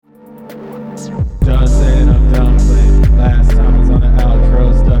Done saying I'm done playing. Last time I was on the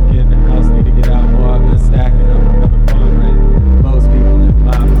outro, stuck in the house, need to get out more. I've been stacking up another fundraiser. Most people in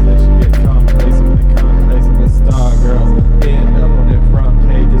my position get complacent when they complacent with star girls. End up on their front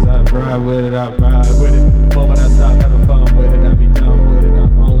pages. I ride with it, I ride with it. The moment I stop having fun with it, I be done with it.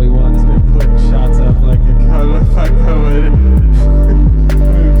 I'm the only one that's been putting shots up like a color. If I go with it.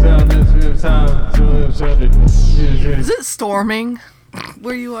 Move down this time. Is it storming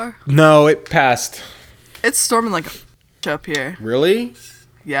where you are? No, it passed. It's storming like up here. Really?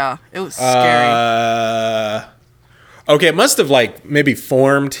 Yeah, it was scary. Okay, it must have like maybe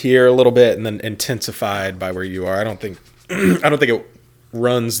formed here a little bit and then intensified by where you are. I don't think it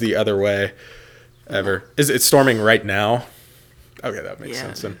runs the other way ever. Is it storming right now? Okay, that makes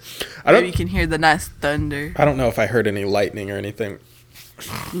sense then. Maybe you can hear the nice thunder. I don't know if I heard any lightning or anything.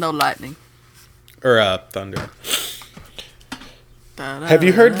 No lightning. Or thunder. Have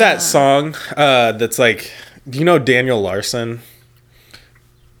you heard that song that's like, do you know Daniel Larson?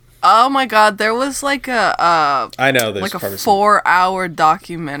 Oh my god, there was like I know there's like a 4-hour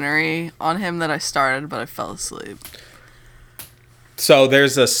documentary on him that I started, but I fell asleep. So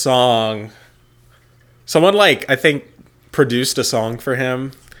there's a song, someone like I think produced a song for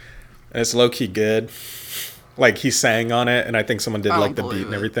him, and it's low-key good. Like he sang on it, and I think someone did like the beat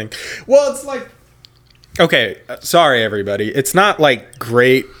and everything. Well, it's like, okay, sorry everybody. It's not like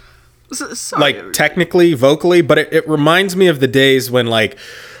great, like technically, vocally, but it reminds me of the days when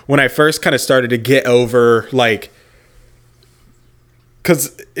I first kind of started to get over like,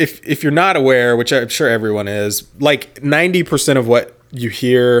 because if you're not aware, which I'm sure everyone is, like 90% of what you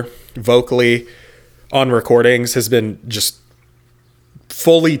hear vocally on recordings has been just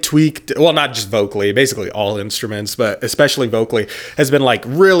fully tweaked. Well, not just vocally, basically all instruments, but especially vocally has been like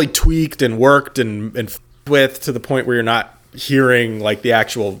really tweaked and worked and with to the point where you're not hearing like the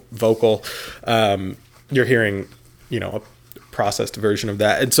actual vocal. You're hearing, a processed version of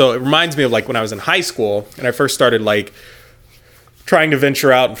that. And so it reminds me of like when I was in high school and I first started like trying to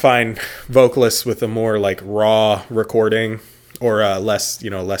venture out and find vocalists with a more like raw recording or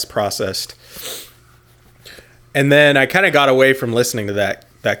less processed. And then I kind of got away from listening to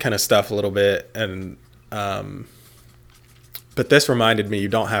that kind of stuff a little bit. And, but this reminded me, you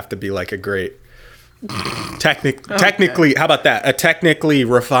don't have to be like a great technically, how about that? A technically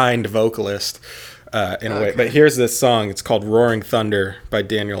refined vocalist, in a way. But here's this song. It's called Roaring Thunder by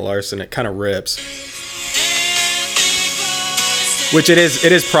Daniel Larson. It kind of rips, which it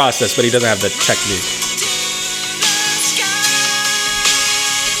is processed, but he doesn't have the technique.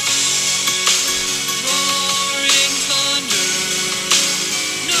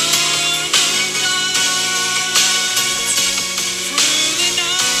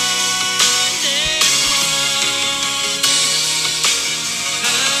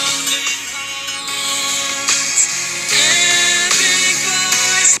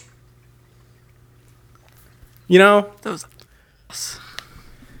 Those,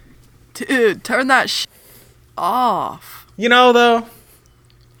 dude, turn that off. Though.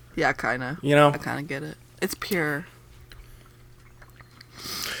 Yeah, kind of. I kind of get it. It's pure.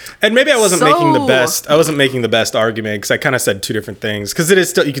 And maybe I wasn't making the best argument because I kind of said two different things. Because it is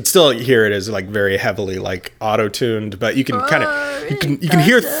still, you can still hear it as like very heavily like auto-tuned, but you can kind of you can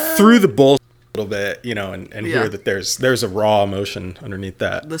hear through the bullshit a little bit, and hear that there's a raw emotion underneath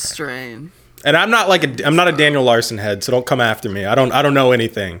that. The strain. And I'm not a Daniel Larson head, so don't come after me. I don't know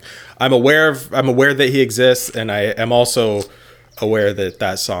anything. I'm aware that he exists, and I am also aware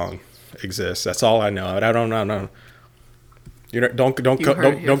that song exists. That's all I know. I don't know. Don't come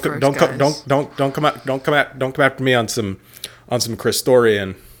after me on some Chris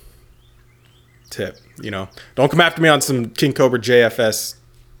Dorian tip. Don't come after me on some King Cobra JFS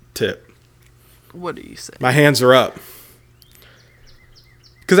tip. What do you say? My hands are up.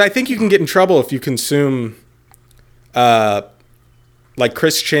 Because I think you can get in trouble if you consume, like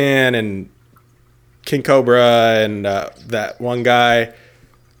Chris Chan and King Cobra and that one guy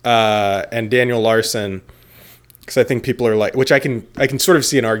and Daniel Larson. Because I think people are like, which I can sort of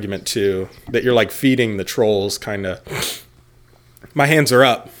see an argument too, that you're like feeding the trolls, kind of. My hands are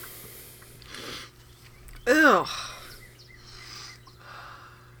up. Ew.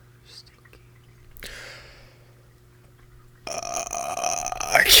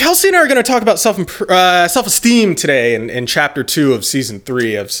 Kelsey and I are going to talk about self-esteem today in chapter 2 of season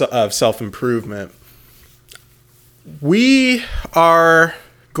 3 of self-improvement. We are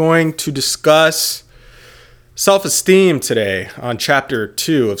going to discuss self-esteem today on chapter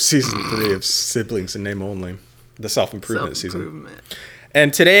 2 of season 3 of Siblings in Name Only, the self-improvement season.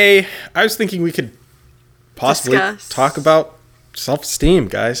 And today I was thinking we could possibly talk about self-esteem,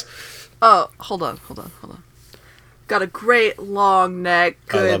 guys. Oh, hold on. Got a great long neck.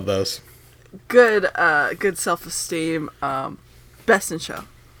 Good, I love those. Good self-esteem. Best in show.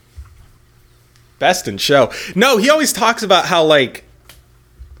 Best in show. No, he always talks about how like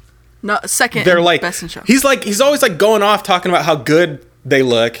No, second. they're like best in show. He's always like going off talking about how good they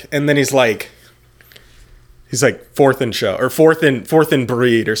look, and then he's like fourth in show or fourth in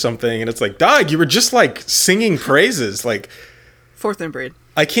breed or something, and it's like, dog, you were just like singing praises. Like Fourth in breed.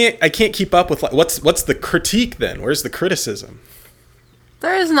 I can't keep up with like what's the critique then? Where's the criticism?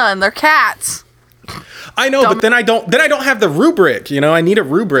 There is none. They're cats. I know, but then I don't have the rubric. You know, I need a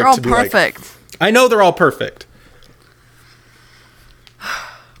rubric They're all to be perfect. like. I know they're all perfect.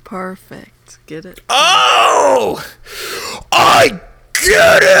 Perfect. Get it? Oh, I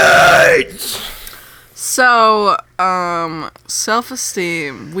get it. So,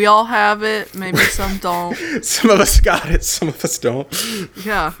 self-esteem. We all have it. Maybe some don't. Some of us got it. Some of us don't.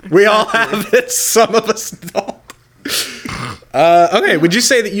 Yeah. Exactly. We all have it. Some of us don't. Okay, would you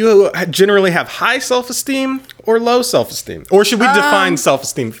say that you generally have high self-esteem or low self-esteem? Or should we define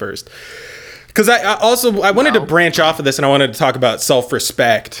self-esteem first? Because I wanted to branch off of this, and I wanted to talk about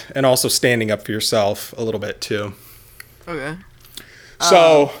self-respect and also standing up for yourself a little bit too. Okay.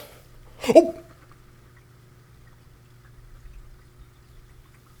 So,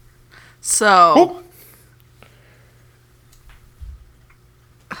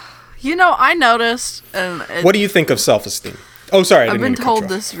 You know, I noticed, and what do you think of self-esteem? Oh, sorry, I've been told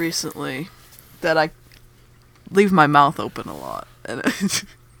this recently, that I leave my mouth open a lot, and it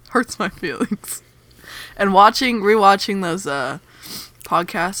hurts my feelings. And rewatching those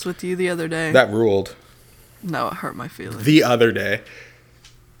podcasts with you the other day. That ruled. No, it hurt my feelings. The other day.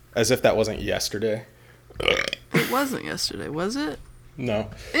 As if that wasn't yesterday. It wasn't yesterday, was it?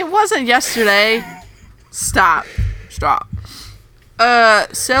 No. It wasn't yesterday. Stop.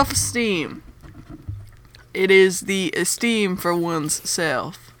 Self-esteem. It is the esteem for one's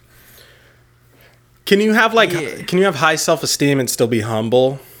self. Can you have high self-esteem and still be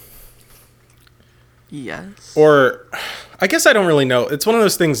humble? Yes. Or I guess I don't really know. It's one of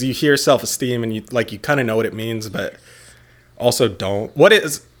those things you hear self-esteem and you kind of know what it means, but also don't.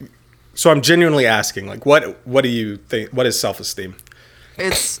 So I'm genuinely asking, like, what do you think? What is self-esteem?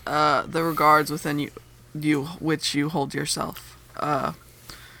 It's the regards within you which you hold yourself.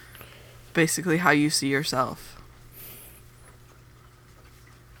 Basically how you see yourself.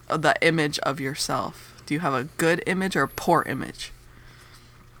 The image of yourself. Do you have a good image or a poor image?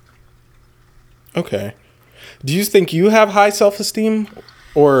 Okay. Do you think you have high self-esteem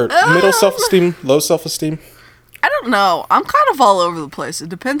or middle self-esteem, low self-esteem? I don't know. I'm kind of all over the place. It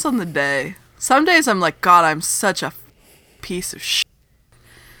depends on the day. Some days I'm like, God, I'm such a piece of shit.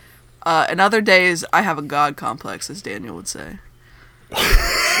 And other days I have a God complex, as Daniel would say.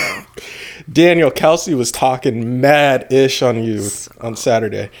 So. Daniel, Kelsey was talking mad-ish on you on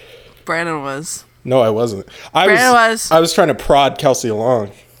Saturday. Brandon was. No, I wasn't. I was trying to prod Kelsey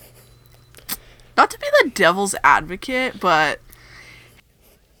along. Not to be the devil's advocate, but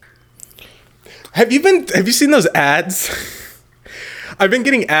have you seen those ads? I've been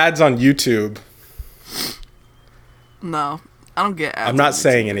getting ads on YouTube. No, I don't get ads. I'm not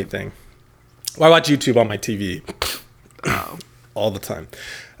saying anything. Well, I watch YouTube on my TV. Oh. All the time.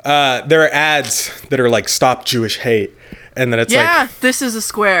 There are ads that are like "Stop Jewish Hate," and then it's like, this is a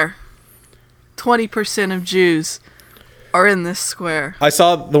square. 20% of Jews are in this square. I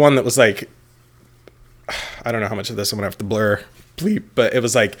saw the one that was like, I don't know how much of this I'm gonna have to bleep, but it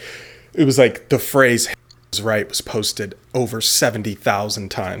was like the phrase "was right" was posted over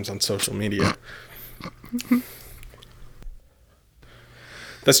 70,000 times on social media.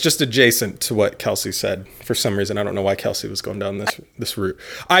 That's just adjacent to what Kelsey said. For some reason, I don't know why Kelsey was going down this route.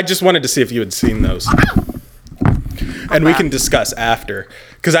 I just wanted to see if you had seen those, and we can discuss after,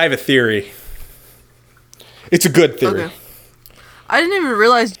 because I have a theory. It's a good theory. Okay. I didn't even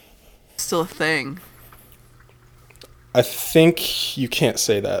realize it's still a thing. I think you can't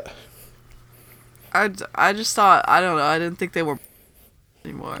say that. I just thought, I don't know, I didn't think they were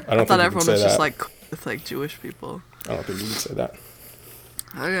anymore. I thought everyone was just like with like Jewish people. I don't think you can say that.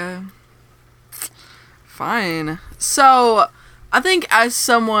 Okay. Fine. So, I think as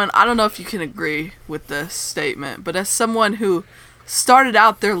someone, I don't know if you can agree with this statement, but as someone who started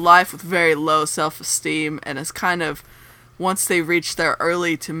out their life with very low self-esteem and has kind of, once they reach their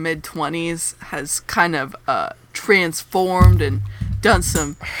early to mid-20s, has kind of transformed and done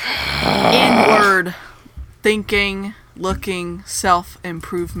some inward thinking, looking,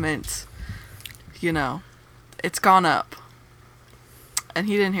 self-improvement, you know, it's gone up. And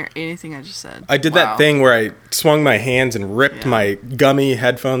he didn't hear anything I just said. I did that thing where I swung my hands and ripped my gummy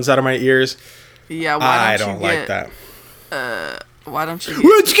headphones out of my ears. Yeah, I don't like that. Why don't you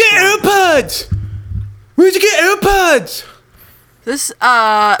Where'd you get AirPods? Where'd you get AirPods? This Because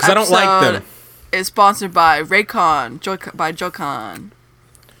I don't like them. Is sponsored by Raycon, by Joy-Con.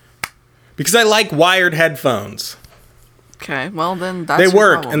 Because I like wired headphones. Okay, well then that's They your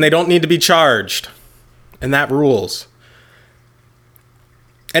work, problem. and they don't need to be charged. And that rules.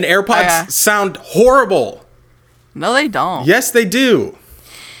 And AirPods sound horrible. No, they don't. Yes, they do.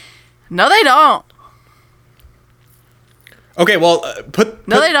 No, they don't. Okay, well,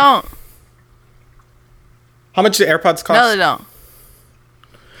 No, they don't. How much do AirPods cost? No, they don't.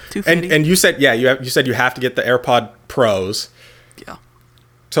 $250. And you said you said you have to get the AirPod Pros. Yeah.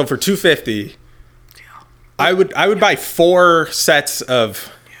 So for $250, I would buy 4 sets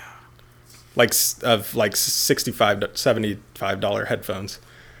of like $65 to $75 headphones.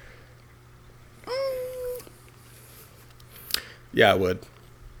 Yeah, I would.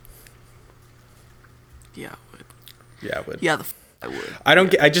 Yeah, I would. Yeah, I would. Yeah, I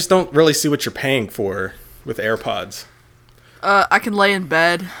would. I just don't really see what you're paying for with AirPods. I can lay in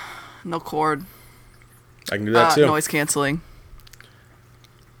bed, no cord. I can do that too. Noise canceling.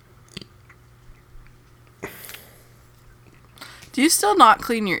 Do you still not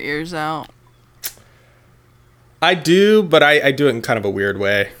clean your ears out? I do, but I do it in kind of a weird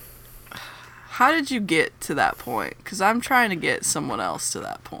way. How did you get to that point? Because I'm trying to get someone else to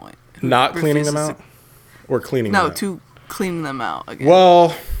that point. Not cleaning them out? Or cleaning them out? No, to clean them out again.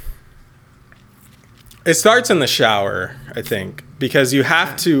 Well, it starts in the shower, I think, because you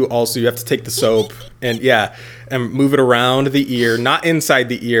have to take the soap and move it around the ear, not inside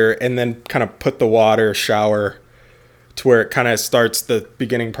the ear, and then kind of put the shower to where it kind of starts the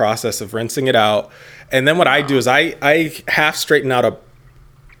beginning process of rinsing it out. And then what I do is I half straighten out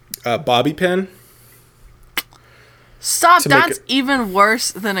a bobby pin. Stop, that's even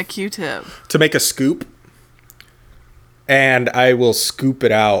worse than a Q-tip. To make a scoop. And I will scoop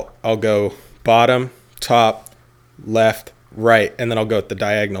it out. I'll go bottom, top, left, right, and then I'll go at the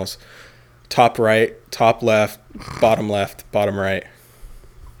diagonals. Top right, top left, bottom right.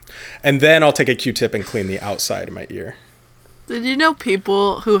 And then I'll take a Q-tip and clean the outside of my ear. Did you know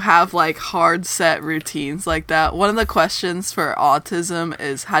people who have like hard set routines like that? One of the questions for autism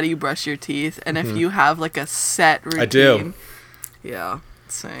is how do you brush your teeth? And if you have like a set routine. I do. Yeah,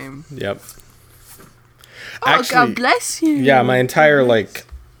 same. Yep. Oh, actually, God bless you. Yeah, my entire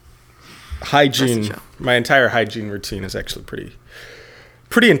hygiene routine is actually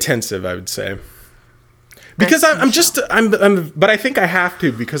pretty intensive, I would say. Because but I think I have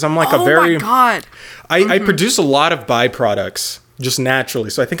to because I'm like oh my God. I produce a lot of byproducts just naturally.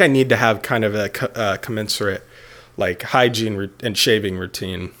 So I think I need to have kind of a commensurate like hygiene and shaving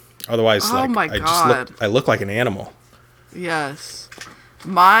routine. Otherwise, I look like an animal. Yes.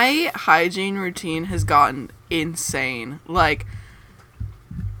 My hygiene routine has gotten insane. Like,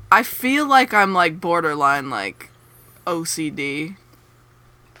 I feel like I'm like borderline like OCD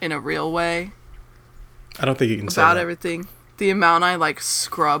in a real way. I don't think you can say that. About everything. The amount I like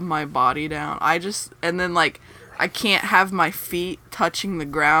scrub my body down. And then like I can't have my feet touching the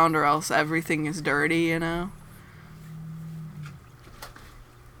ground or else everything is dirty, you know?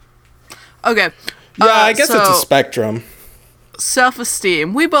 Okay. Yeah, I guess it's a spectrum.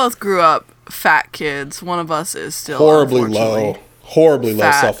 Self-esteem. We both grew up fat kids. One of us is still horribly low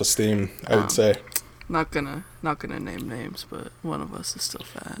self-esteem, I would say. Not gonna name names, but one of us is still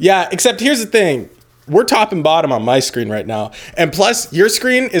fat. Yeah, except here's the thing. We're top and bottom on my screen right now. And plus, your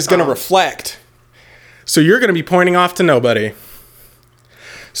screen is going to reflect. So you're going to be pointing off to nobody.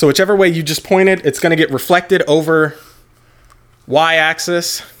 So whichever way you just pointed, it's going to get reflected over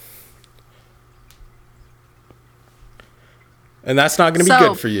y-axis. And that's not going to be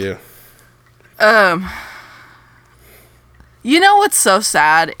good for you. You know what's so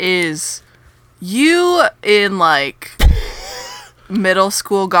sad is you in like middle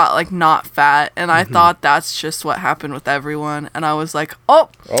school got like not fat, and I thought that's just what happened with everyone, and I was like, oh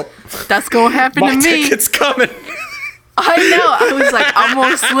that's gonna happen to me. My ticket's coming. I know. I was like, I'm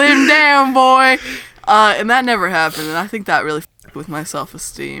gonna slim down, boy. And that never happened, and I think that really f***ed with my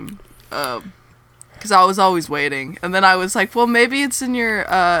self-esteem. Because I was always waiting. And then I was like, well, maybe it's in your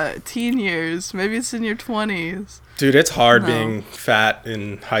teen years. Maybe it's in your 20s. Dude, it's hard being fat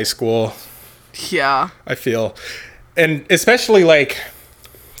in high school. Yeah. I feel. And especially, like,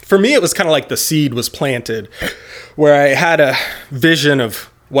 for me, it was kind of like the seed was planted, where I had a vision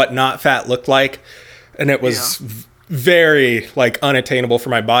of what not fat looked like. And it was very, like, unattainable for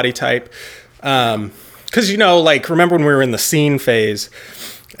my body type. because, you know, like, remember when we were in the scene phase,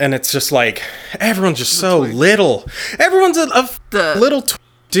 and it's just like, everyone's just so little. Everyone's a little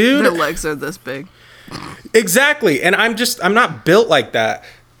dude. Their legs are this big. Exactly. And I'm not built like that.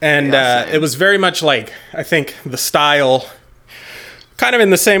 And it was very much like, I think the style, kind of in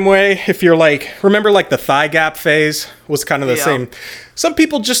the same way, if you're like, remember like the thigh gap phase was kind of the same. Some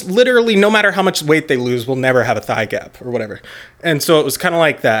people just literally, no matter how much weight they lose, will never have a thigh gap or whatever. And so it was kind of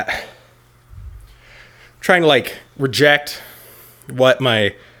like that. Trying to like reject what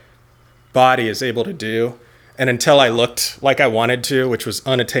my body is able to do. And until I looked like I wanted to, which was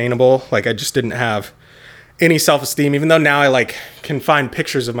unattainable, like I just didn't have any self-esteem, even though now I like can find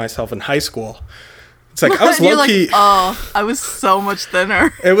pictures of myself in high school. It's like I was low-key. Like, oh, I was so much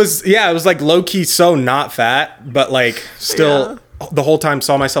thinner. It was like low-key so not fat, but like still the whole time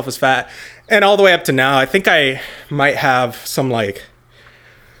saw myself as fat. And all the way up to now, I think I might have some like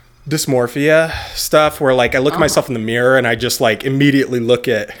dysmorphia stuff where like I look at myself in the mirror and I just like immediately look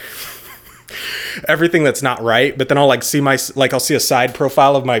at everything that's not right, but then I'll like see I'll see a side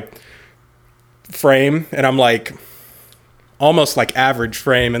profile of my frame and I'm like almost like average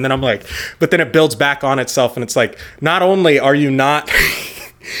frame, and then I'm like, but then it builds back on itself and it's like, not only are you not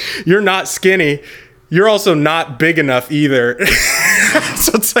you're not skinny, you're also not big enough either.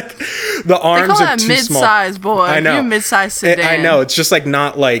 So it's like the arms are too small. Mid-size boy. I know. You're mid-size sedan. I know. It's just like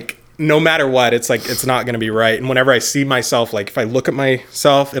not like, no matter what, it's like it's not going to be right. And whenever I see myself, like if I look at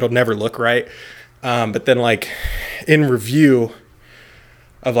myself, it'll never look right. But then like in review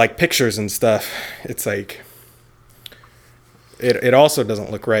of like pictures and stuff, it's like it also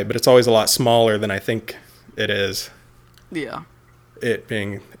doesn't look right. But it's always a lot smaller than I think it is. Yeah. It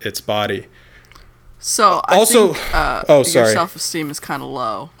being its body. So I also, think, your your self-esteem is kind of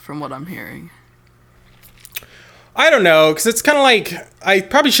low, from what I'm hearing. I don't know, because it's kind of like, I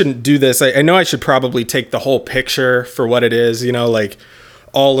probably shouldn't do this. I know I should probably take the whole picture for what it is, you know, like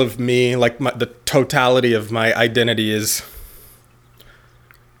all of me, like the totality of my identity is,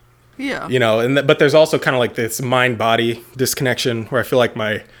 you know, but there's also kind of like this mind-body disconnection where I feel like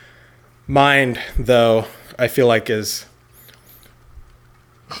my mind, though, I feel like is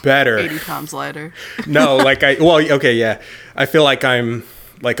better. 80 pounds lighter. No, like I feel like I'm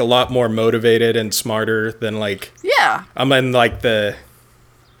like a lot more motivated and smarter than like, I'm in like the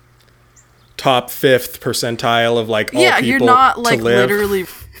top 5th percentile of like all people you're not like to live. Literally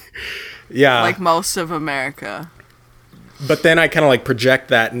like most of America. But then I kind of like project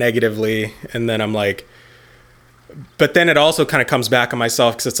that negatively, and then I'm like, but then it also kind of comes back on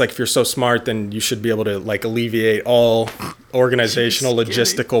myself, because it's like, if you're so smart, then you should be able to like alleviate all organizational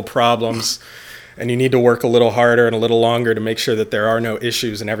logistical problems, and you need to work a little harder and a little longer to make sure that there are no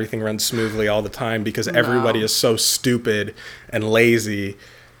issues and everything runs smoothly all the time, because everybody is so stupid and lazy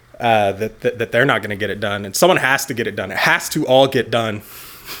that they're not going to get it done, and someone has to get it done. It has to all get done.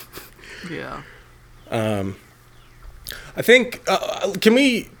 Yeah. I think can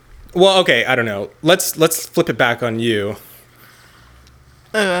we? Well, okay, I don't know. Let's flip it back on you.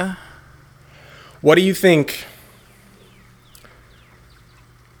 What do you think?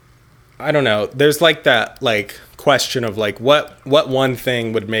 I don't know. There's like that like question of like what one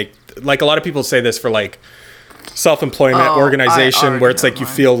thing would make, like, a lot of people say this for like self-employment organization, where it's like you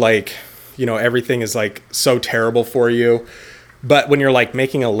feel like, you know, everything is like so terrible for you. But when you're like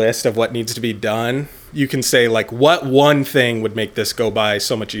making a list of what needs to be done, you can say like, what one thing would make this go by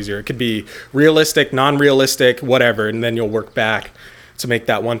so much easier? It could be realistic, non-realistic, whatever. And then you'll work back to make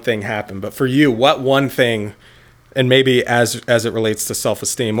that one thing happen. But for you, what one thing, and maybe as it relates to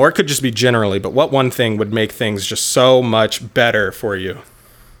self-esteem, or it could just be generally, but what one thing would make things just so much better for you?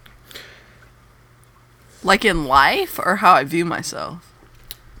 Like in life, or how I view myself?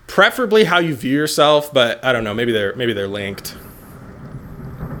 Preferably how you view yourself, but I don't know, maybe they're linked.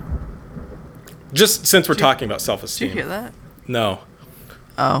 Just since we're talking about self-esteem. Did you hear that? No.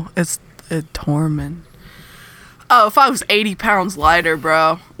 Oh, it's Tormund. Oh, if I was 80 pounds lighter,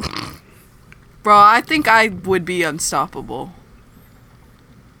 bro. Bro, I think I would be unstoppable.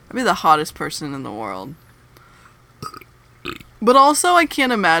 I'd be the hottest person in the world. But also, I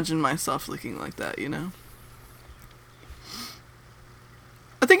can't imagine myself looking like that, you know?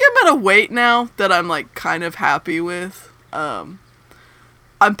 I think I'm at a weight now that I'm, like, kind of happy with.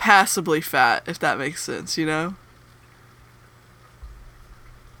 I'm passably fat, if that makes sense, you know?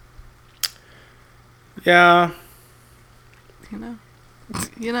 Yeah. You know?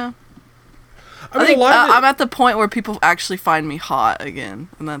 You know? I think I'm at the point where people actually find me hot again,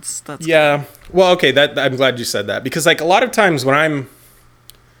 and that's yeah. Good. Well, okay, I'm glad you said that, because like a lot of times when I'm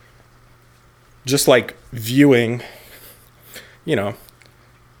just like viewing, you know,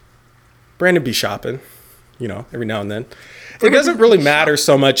 Brandon be shopping, every now and then. It doesn't really matter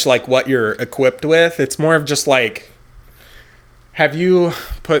so much like what you're equipped with. It's more of just like, have you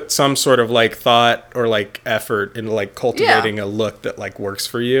put some sort of like thought or like effort into like cultivating a look that like works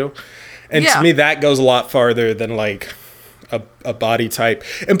for you? And to me, that goes a lot farther than like a body type.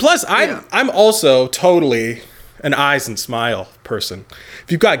 And plus, I'm also totally an eyes and smile person.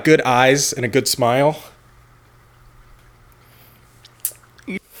 If you've got good eyes and a good smile.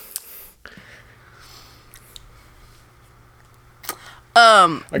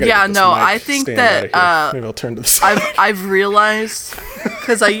 I think that maybe I'll turn to the side. I've realized,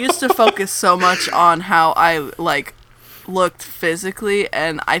 because I used to focus so much on how I like looked physically,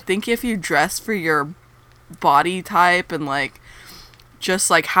 and I think if you dress for your body type and like just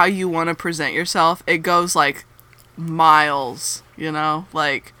like how you want to present yourself, it goes like miles,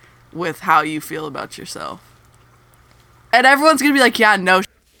 like with how you feel about yourself. And everyone's gonna be like, yeah, no shit,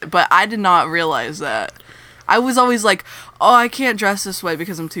 but I did not realize that. I was always like, oh, I can't dress this way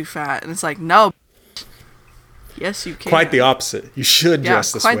because I'm too fat. And it's like, no. Yes, you can. Quite the opposite. You should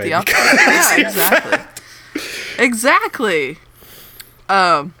dress this way. Quite the opposite. Yeah, exactly. Exactly.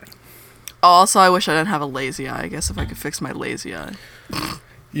 Also, I wish I didn't have a lazy eye. I guess if I could fix my lazy eye.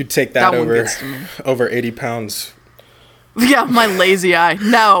 You'd take that over 80 pounds. Yeah, my lazy eye.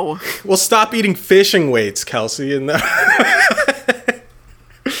 No. Well, stop eating fishing weights, Kelsey. And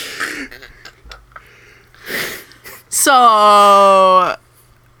So,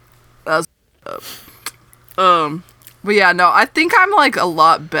 that was, but yeah, no, I think I'm like a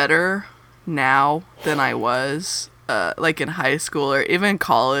lot better now than I was, like in high school or even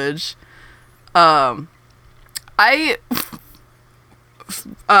college. I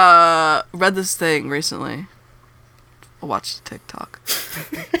read this thing recently. I watched TikTok.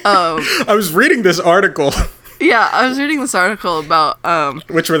 I was reading this article. Yeah, I was reading this article about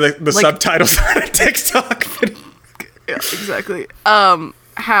which were the like, subtitles on TikTok. Yeah, exactly.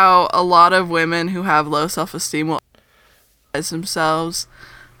 How a lot of women who have low self-esteem will as themselves,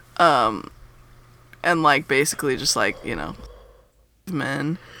 and like basically just like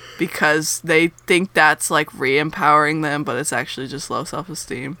men, because they think that's like re-empowering them, but it's actually just low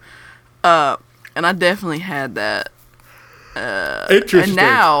self-esteem. And I definitely had that. Interesting. And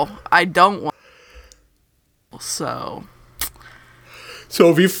now I don't want. So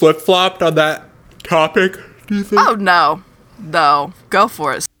have you flip-flopped on that topic? Do you think? Oh no, go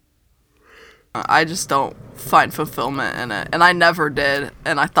for it. I just don't find fulfillment in it, and I never did,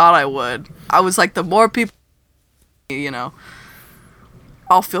 and I thought I would. I was like, the more people,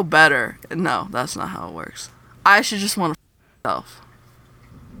 I'll feel better. And no, that's not how it works. I should just want to myself.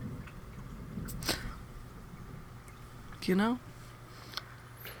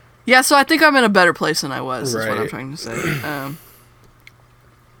 Yeah, so I think I'm in a better place than I was. Right. Is what I'm trying to say.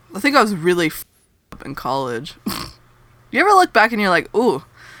 I think I was really up in college. You ever look back and you're like, ooh,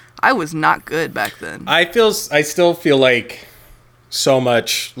 I was not good back then. I still feel like so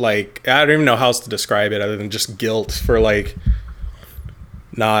much, like, I don't even know how else to describe it other than just guilt for like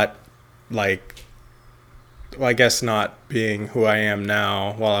not like, well, I guess not being who I am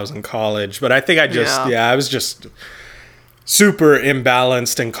now while I was in college. But I think I was just super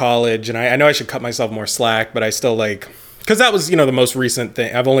imbalanced in college, and I know I should cut myself more slack, but I still like, because that was the most recent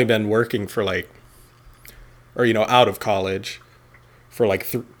thing. I've only been working for like, or out of college for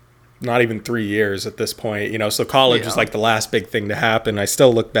like not even 3 years at this point, so college was like the last big thing to happen. I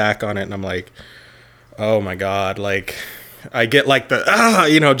still look back on it and I'm like, oh my god, like I get like the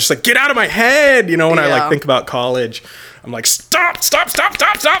just like get out of my head, when I like think about college. I'm like, stop, like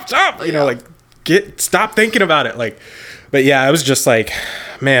stop thinking about it, like. But yeah, I was just like,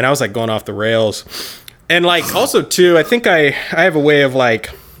 man, I was like going off the rails. And like also too, I think I have a way of like,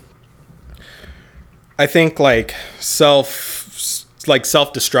 I think like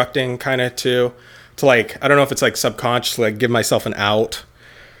self-destructing kind of too, to like, I don't know if it's like subconsciously like give myself an out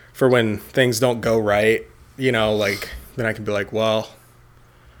for when things don't go right, like then I can be like, well,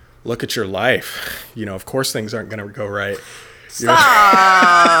 look at your life. Of course things aren't going to go right.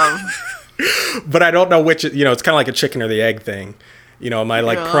 Stop. But I don't know which, it's kind of like a chicken or the egg thing. Am I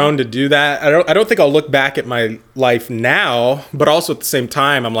like prone to do that? I don't think I'll look back at my life now, but also at the same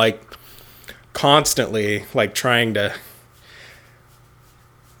time, I'm like constantly like trying to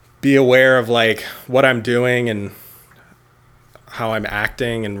be aware of like what I'm doing and how I'm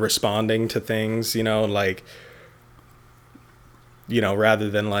acting and responding to things, like,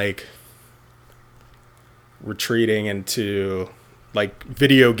 rather than like retreating into like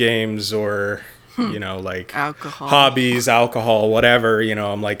video games or like alcohol, hobbies, alcohol, whatever,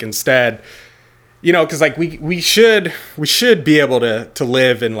 I'm like, instead, you know, because like we should be able to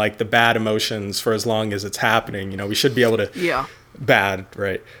live in like the bad emotions for as long as it's happening. You know, we should be able to bad,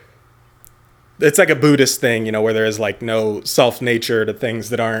 right? It's like a Buddhist thing, you know, where there is like no self nature to things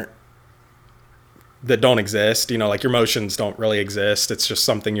that don't exist. You know, like your emotions don't really exist. It's just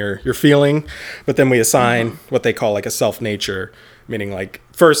something you're feeling. But then we assign what they call like a self nature, meaning like,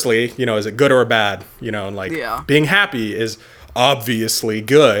 firstly, you know, is it good or bad? You know, and like being happy is obviously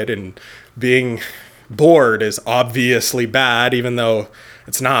good, and being bored is obviously bad, even though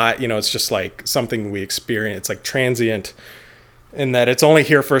it's not. You know, it's just like something we experience. It's like transient in that it's only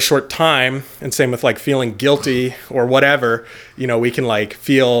here for a short time. And same with like feeling guilty or whatever. You know, we can like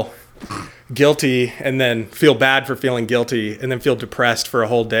feel guilty and then feel bad for feeling guilty and then feel depressed for a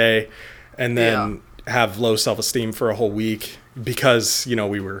whole day and then have low self-esteem for a whole week because, you know,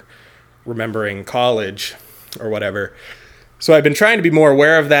 we were remembering college or whatever. So I've been trying to be more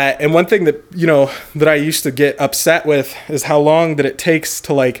aware of that. And one thing that, you know, that I used to get upset with is how long that it takes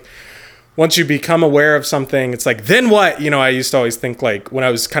to like, once you become aware of something, it's like, then what? You know, I used to always think like when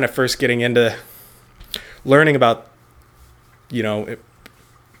I was kind of first getting into learning about, you know,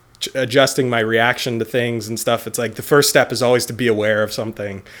 adjusting my reaction to things and stuff, it's like the first step is always to be aware of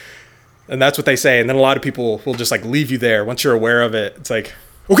something. And that's what they say. And then a lot of people will just like leave you there. Once you're aware of it, it's like,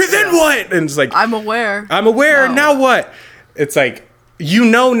 okay, then what? And it's like, I'm aware. Now what? It's like, you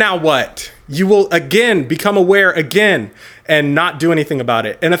know, now what? You will again become aware again and not do anything about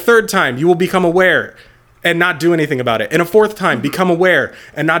it. And a third time, you will become aware and not do anything about it. And a fourth time, become aware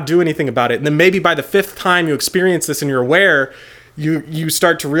and not do anything about it. And then maybe by the fifth time you experience this and you're aware, you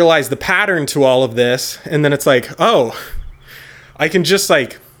start to realize the pattern to all of this. And then it's like, oh, I can just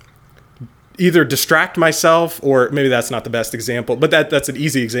like either distract myself, or maybe that's not the best example, but that's an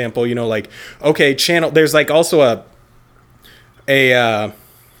easy example, you know, like, okay, there's like also a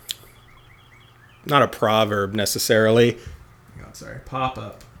not a proverb necessarily. Oh, sorry, pop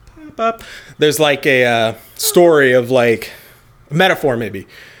up. There's like a story of like a metaphor maybe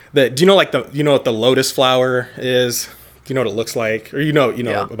that, do you know like you know what the lotus flower is? Do you know what it looks like? Or you know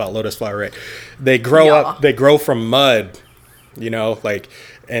about lotus flower, right? They grow from mud, you know, like,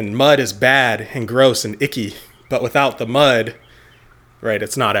 and mud is bad and gross and icky, but without the mud, right,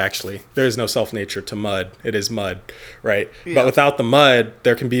 it's not actually. There is no self-nature to mud. It is mud, right? Yeah. But without the mud,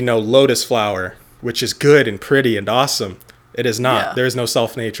 there can be no lotus flower, which is good and pretty and awesome. It is not. Yeah. There is no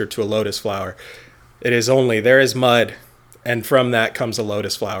self-nature to a lotus flower. It is only, there is mud, and from that comes a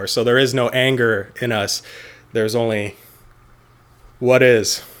lotus flower. So there is no anger in us. There's only what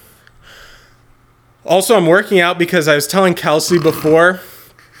is. Also, I'm working out because I was telling Kelsey before,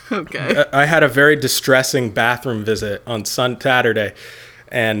 okay, I had a very distressing bathroom visit on Saturday,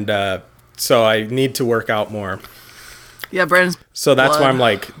 and so I need to work out more. Yeah, Brandon's so that's blood.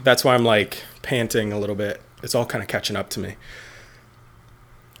 why I'm like panting a little bit. It's all kind of catching up to me.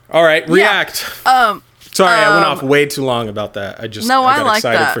 All right, react. Sorry, I went off way too long about that. I got like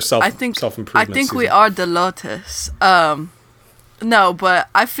excited that. for self-improvement. I think we are the lotus. No, but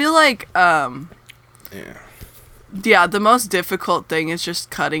I feel like yeah, the most difficult thing is just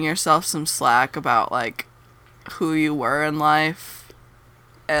cutting yourself some slack about like who you were in life,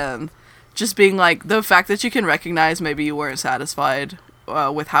 and just being like, the fact that you can recognize maybe you weren't satisfied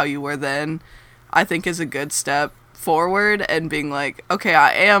with how you were then, I think is a good step forward, and being like, okay,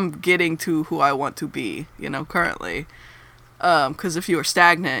 I am getting to who I want to be, you know, currently. Because if you were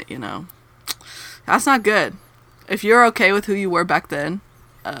stagnant, you know, that's not good. If you're okay with who you were back then,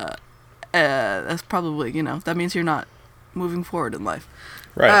 that's probably, you know, that means you're not moving forward in life.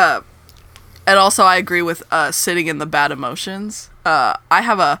 Right. And also, I agree with sitting in the bad emotions. I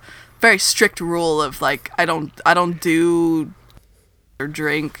have a very strict rule of like, I don't do or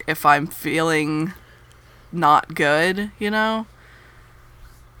drink if I'm feeling not good, you know.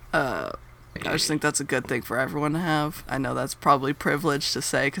 I just think that's a good thing for everyone to have. I know that's probably privileged to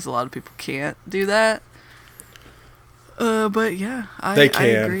say because a lot of people can't do that. But yeah, I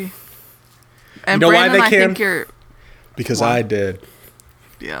agree. And you know Brandon, why they can? I think you're... Because I did.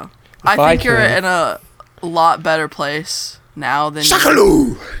 Yeah. I think you're in a lot better place now than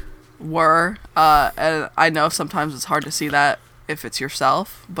you were. And I know sometimes it's hard to see that if it's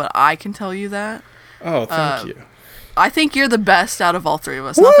yourself, but I can tell you that. Oh, thank you. I think you're the best out of all three of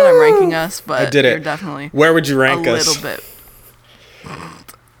us. Woo! Not that I'm ranking us, but I did it. You're definitely... Where would you rank us? A little bit.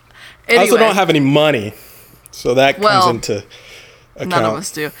 Anyway, I also don't have any money. So that comes into account. None of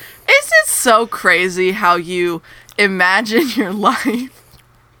us do. Isn't it so crazy how you imagine your life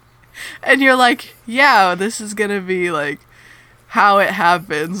and you're like, yeah, this is going to be like how it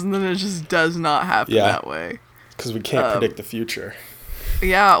happens, and then it just does not happen that way. Because we can't predict the future.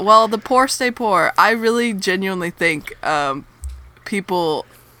 Yeah, well, the poor stay poor. I really genuinely think people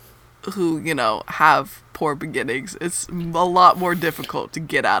who, have poor beginnings, it's a lot more difficult to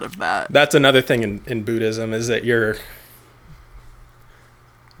get out of that. That's another thing in Buddhism, is that you're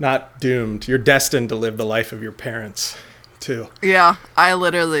not doomed. You're destined to live the life of your parents, too. Yeah, I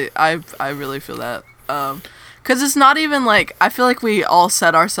really feel that. Because it's not even like, I feel like we all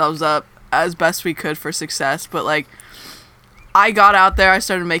set ourselves up as best we could for success, but like, I got out there, I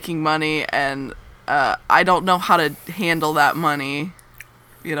started making money, and I don't know how to handle that money,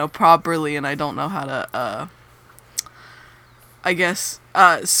 properly, and I don't know how to, I guess,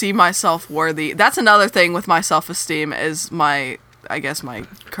 see myself worthy. That's another thing with my self-esteem is my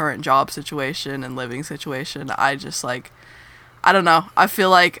current job situation and living situation. I just like, I don't know. I feel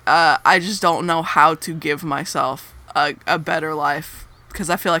like I just don't know how to give myself a better life because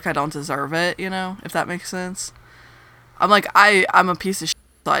I feel like I don't deserve it, if that makes sense. I'm like, I'm a piece of shit,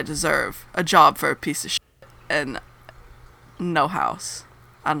 so I deserve a job for a piece of shit and no house.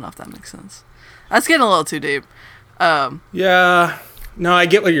 I don't know if that makes sense. That's getting a little too deep. Yeah. No, I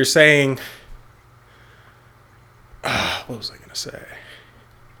get what you're saying. What was I going to say?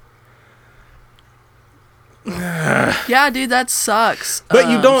 Yeah, dude, that sucks. But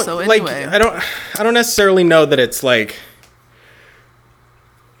you don't, so like, anyway. I don't necessarily know that it's, like,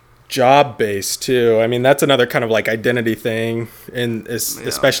 job-based, too. I mean, that's another kind of, like, identity thing,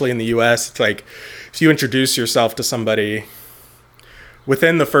 especially in the U.S. It's like, if you introduce yourself to somebody,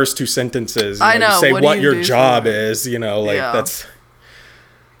 within the first two sentences, you say what your job is, that's...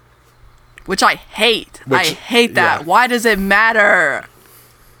 Which I hate. I hate that. Yeah. Why does it matter?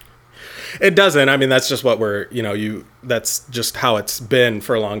 It doesn't. I mean, that's just what that's just how it's been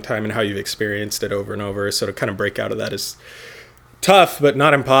for a long time and how you've experienced it over and over. So to kind of break out of that is tough, but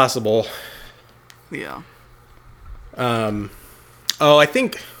not impossible. Yeah. I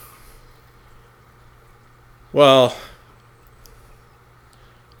think, well,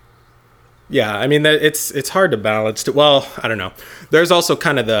 yeah, I mean, it's hard to balance. Well, I don't know. There's also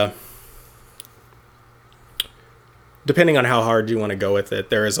kind of depending on how hard you want to go with it,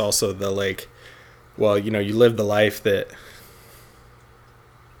 there is also the, like, well, you live the life that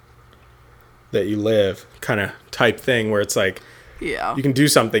you live kind of type thing where it's like, yeah, you can do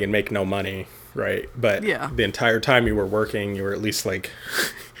something and make no money, right? But yeah, the entire time you were working, you were at least, like,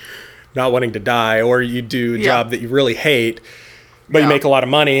 not wanting to die, or you do a job that you really hate, but you make a lot of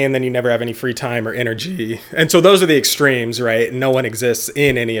money, and then you never have any free time or energy. And so those are the extremes, right? No one exists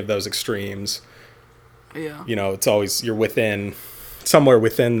in any of those extremes. Yeah. It's always, you're somewhere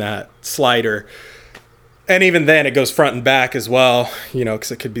within that slider. And even then it goes front and back as well,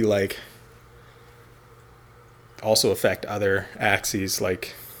 because it could be like, also affect other axes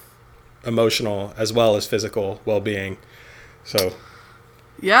like emotional as well as physical well-being. So,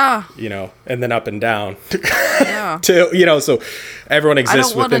 yeah, and then up and down. Yeah. So everyone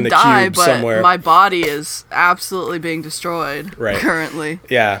exists within the cube somewhere. But my body is absolutely being destroyed currently.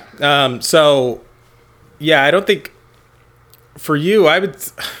 Yeah. Yeah, I don't think for you,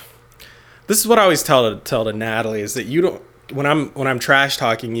 this is what I always tell to Natalie, is that you don't, when I'm trash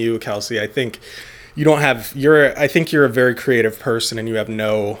talking you, Kelsey, I think you don't have, I think you're a very creative person and you have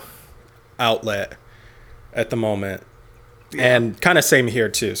no outlet at the moment. Yeah. And kind of same here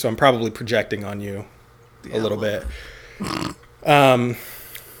too. So I'm probably projecting on you a little bit. Let's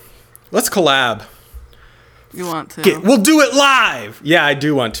collab. You want to? We'll do it live. Yeah, I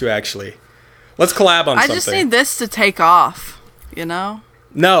do want to actually. Let's collab on something. I just need this to take off, No,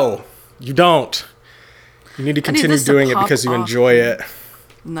 you don't. You need to continue doing it because you enjoy it.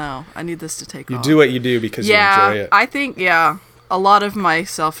 No, I need this to take off. You do what you do because you enjoy it. I think, a lot of my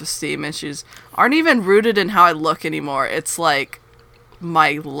self-esteem issues aren't even rooted in how I look anymore. It's like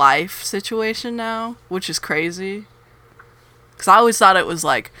my life situation now, which is crazy. Because I always thought it was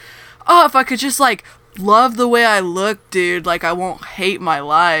like, oh, if I could just like love the way I look, dude, like I won't hate my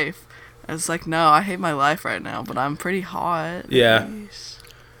life. It's like, no, I hate my life right now, but I'm pretty hot. Yeah.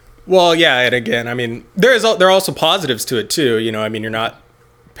 Well, yeah, and again, I mean, there are also positives to it too. I mean, you're not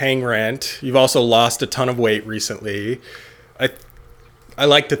paying rent. You've also lost a ton of weight recently. I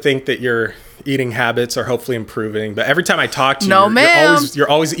like to think that your eating habits are hopefully improving, but every time I talk to you, you're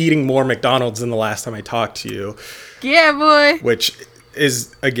always eating more McDonald's than the last time I talked to you. Yeah, boy. Which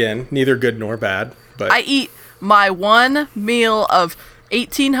is, again, neither good nor bad. But I eat my one meal of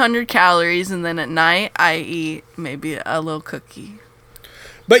 1,800 calories, and then at night I eat maybe a little cookie.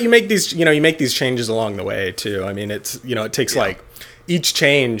 But you make these changes along the way too. I mean, it takes like each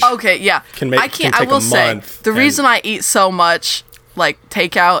change. Okay, yeah. I will say the reason I eat so much like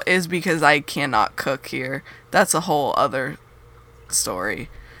takeout is because I cannot cook here. That's a whole other story.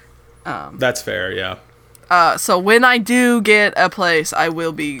 That's fair, yeah. So when I do get a place, I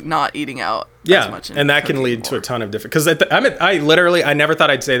will be not eating out as much. And that can lead to a ton of different, because I never thought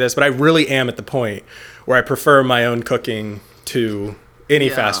I'd say this, but I really am at the point where I prefer my own cooking to any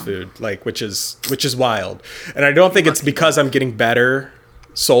fast food, like, which is wild. And I don't think it's because I'm getting better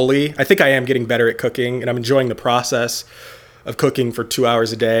solely. I think I am getting better at cooking, and I'm enjoying the process of cooking for 2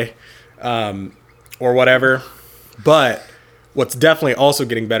 hours a day, or whatever. But what's definitely also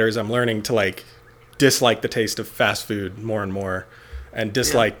getting better is I'm learning to like dislike the taste of fast food more and more, and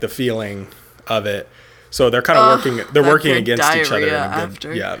dislike the feeling of it. So they're kind of working against each other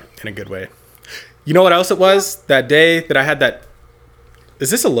in a good way. You know what else it was that day that I had that? Is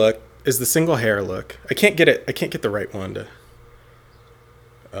this a look? Is the single hair look? I can't get it. I can't get the right one to.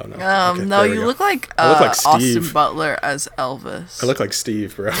 Oh no. Okay, no, you look like Austin Butler as Elvis. I look like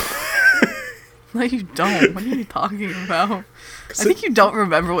Steve, bro. No, you don't. What are you talking about? I think you don't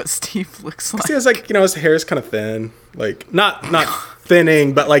remember what Steve looks like. He has like, his hair is kind of thin, like not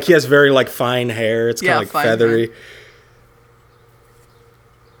thinning, but like he has very like fine hair. It's kind of like feathery.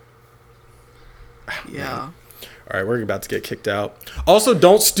 Hair. Yeah. All right, we're about to get kicked out. Also,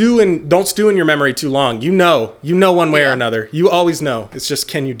 don't stew in your memory too long. You know one way or another. You always know. It's just,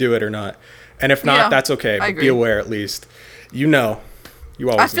 can you do it or not? And if not, that's okay. But be aware at least. You always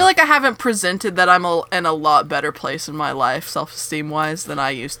I feel like I haven't presented that I'm in a lot better place in my life, self-esteem wise, than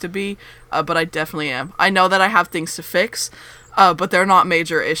I used to be. But I definitely am. I know that I have things to fix, but they're not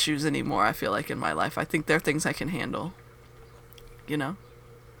major issues anymore, I feel like, in my life. I think they're things I can handle. You know?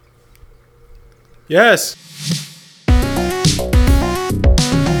 Yes.